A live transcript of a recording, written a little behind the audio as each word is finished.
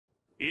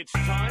It's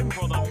time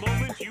for the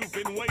moment you've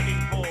been waiting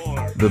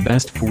for. The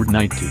best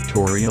FortNite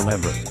tutorial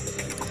ever.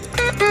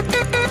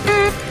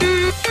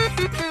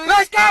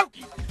 Let's go!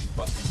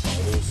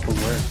 From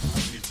where?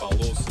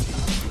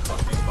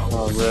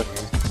 Oh, rip.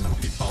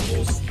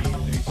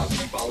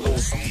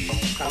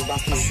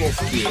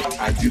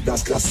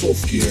 Adidas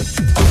Krasovki.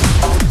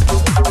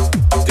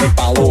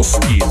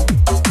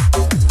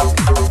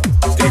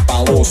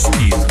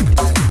 Tripaloski.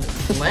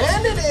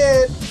 Landed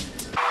it!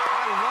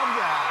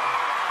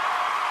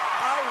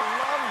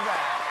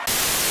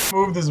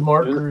 Move this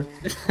marker.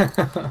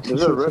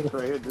 There's a rift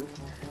right here, dude.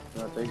 I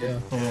think. Yeah.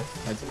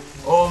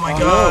 Oh my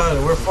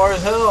god, we're far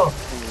as hell.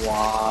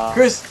 Wow.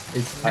 Chris!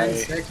 It's 10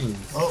 seconds.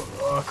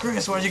 Oh,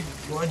 Chris, why'd you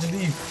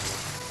leave?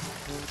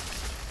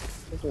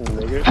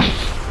 Nigga.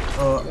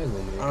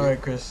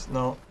 Alright, Chris,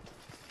 no.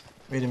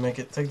 We didn't make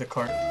it. Take the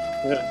cart.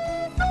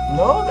 Yeah.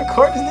 No, the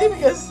cart is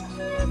leaving us.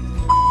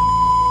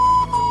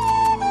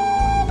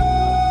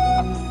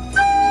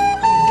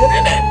 Get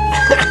in it!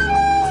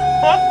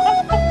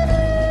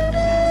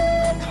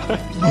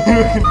 There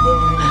we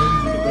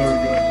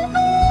go.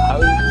 How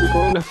is it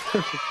going to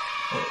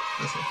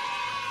Listen.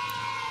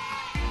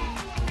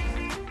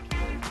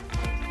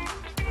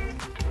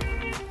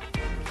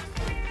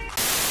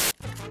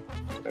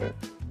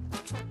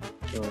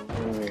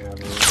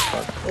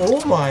 Oh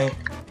my!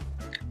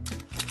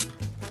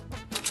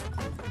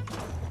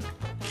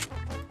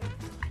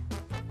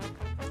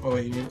 Oh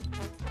wait, you...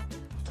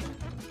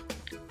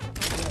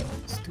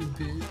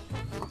 Stupid.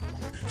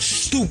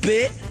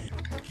 Stupid.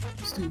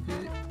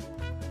 Stupid.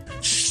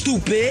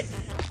 Stupid.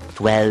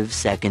 12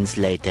 seconds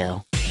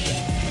later.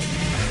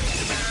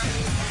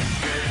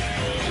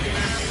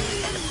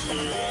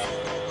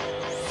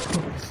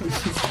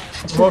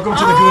 Welcome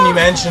to the Goonie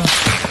Mansion.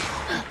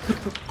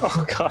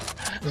 Oh god.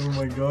 Oh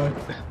my god.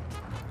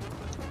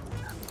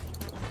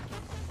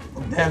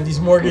 Damn, these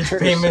mortgage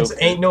payments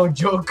ain't no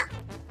joke.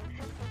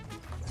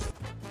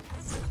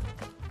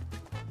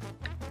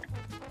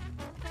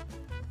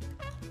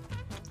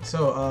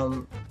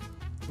 So,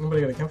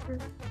 anybody got a campfire?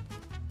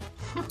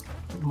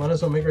 Might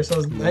as well make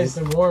ourselves nice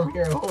and warm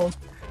here at home.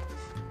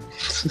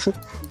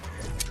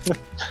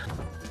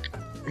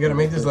 We gotta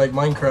make this like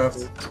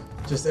Minecraft.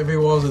 Just every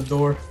wall's a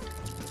door.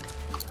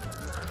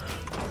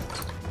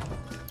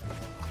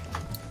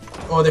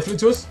 Oh, they flew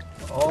to us?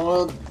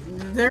 Oh,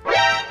 they're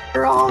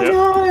on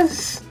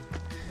us!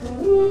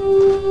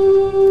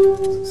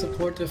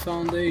 Support the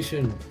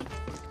foundation.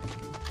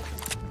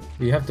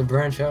 You have to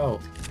branch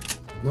out.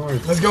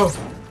 North. Let's go!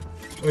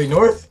 Wait,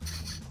 north?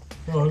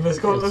 Oh, let's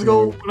go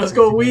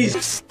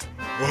west!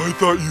 I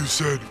thought you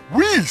said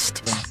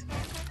Weast.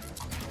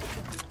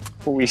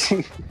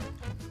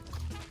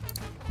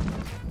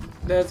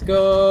 Let's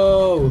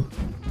go!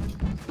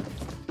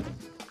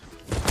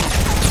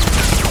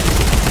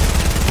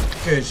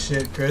 Good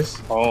shit,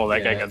 Chris. Oh,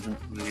 that guy got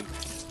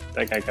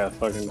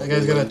fucking. That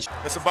guy's gonna.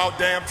 It's about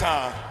damn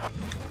time.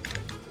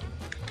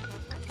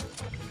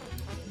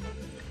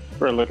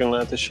 We're looking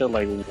at this shit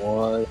like,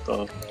 what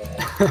the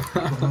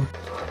fuck?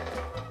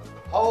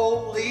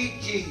 Holy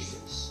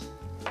Jesus.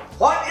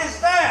 What is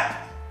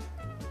that?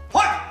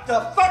 What the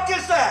fuck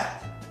is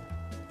that?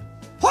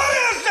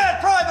 What is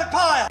that, Private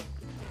Pile?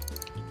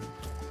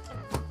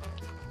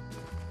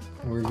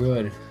 We're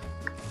good.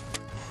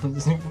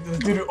 This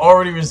dude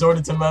already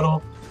resorted to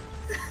metal.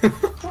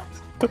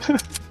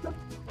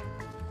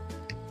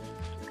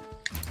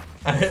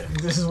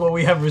 This is what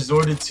we have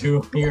resorted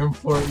to here in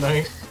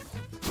FortNite.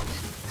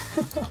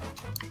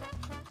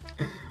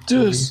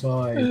 This is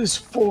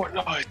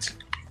FortNite.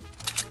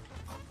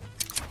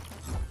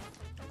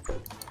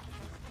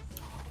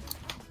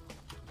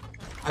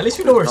 At least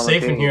we know we're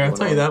safe in here, I'll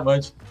tell you that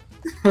much.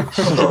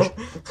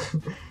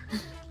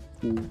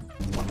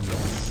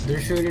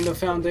 They're shooting the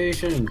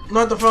foundation.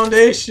 Not the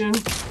foundation!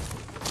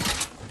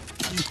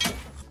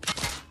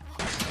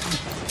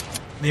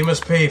 They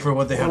must pay for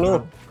what they have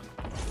done.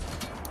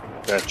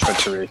 That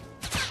treachery.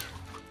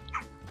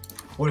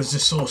 What is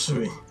this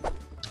sorcery?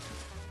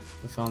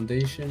 The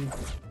foundation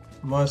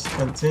Must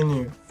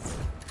continue.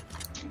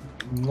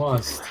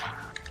 must.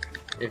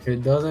 If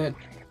it doesn't,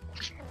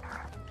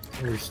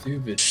 we're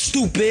stupid.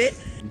 Stupid.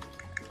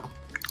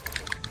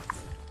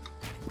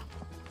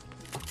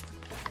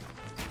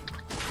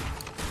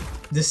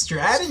 The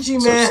strategy,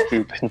 So man!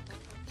 stupid.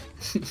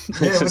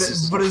 Yeah,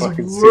 This but is it's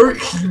fucking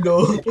working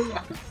though.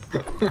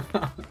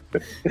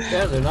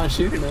 Yeah, they're not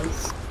shooting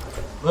us.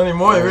 Not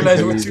anymore, they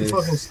realize we're do too this.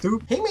 fucking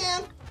stupid. Hey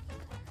man!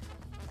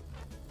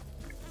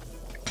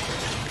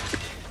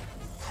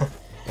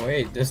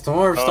 Wait, the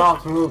storm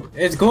stopped moving.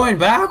 It's going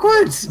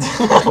backwards!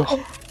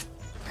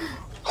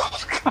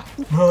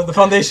 No, the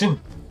foundation!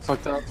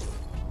 Fucked up.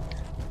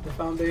 The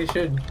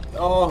foundation.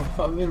 Oh,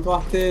 I've been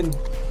blocked in.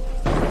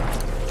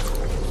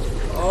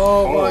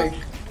 Oh my.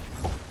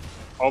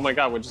 Oh my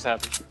god, what just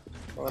happened?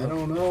 I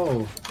don't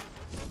know.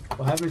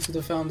 What happened to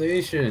the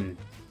foundation?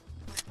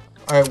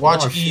 Alright,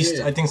 watch Oh, east.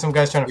 shit. I think some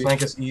guy's trying to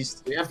flank us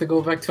east. We have to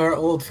go back to our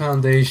old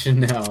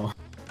foundation now.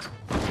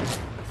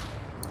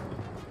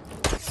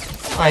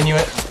 I knew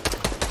it.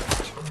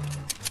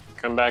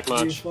 Come back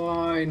You're much.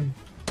 fine.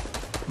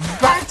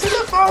 Back to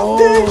the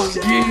Oh,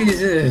 foundation!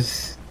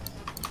 Jesus!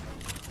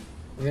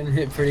 I'm getting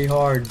hit pretty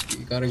hard.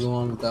 You gotta go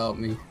on without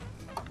me.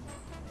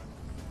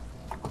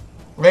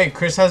 Wait,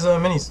 Chris has a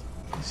minis.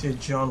 You see a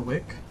John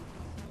Wick?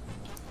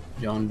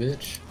 John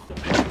bitch.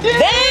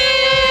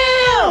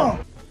 Damn!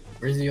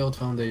 Where's the old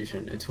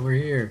foundation? It's over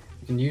here.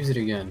 You can use it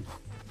again.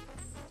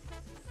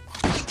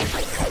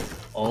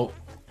 Oh.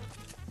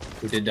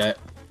 Who did that?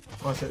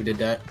 Watch Who it. did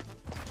that?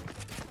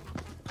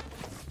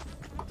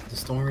 The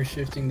storm is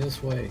shifting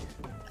this way.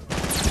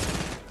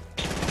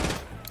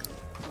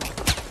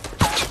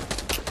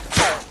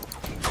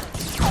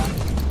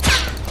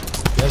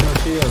 He has no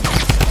shield.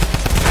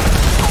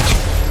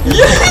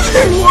 Yes!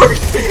 It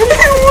worked!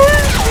 It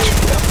worked!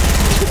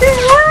 It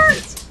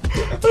worked!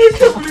 I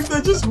can't believe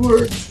that just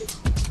worked.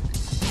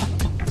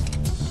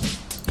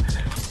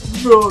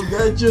 Bro,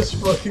 that just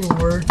fucking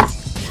worked.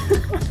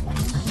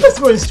 That's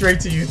going straight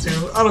to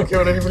YouTube. I don't care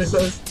what anybody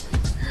says.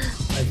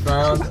 I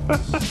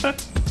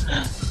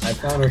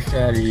found our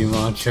strategy,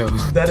 Macho.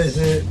 That is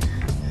it.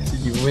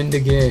 You win the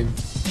game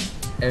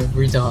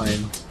every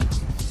time.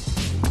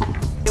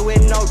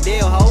 With no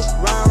deal, ho.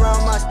 Run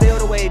around my spill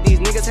the way these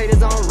niggas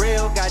haters on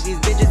real. Got these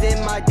bitches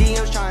in my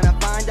DMs trying to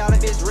find out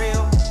if it's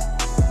real.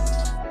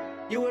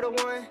 You were the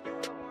one.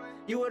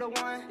 You were the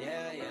one.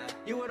 Yeah, yeah.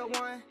 You were the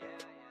one.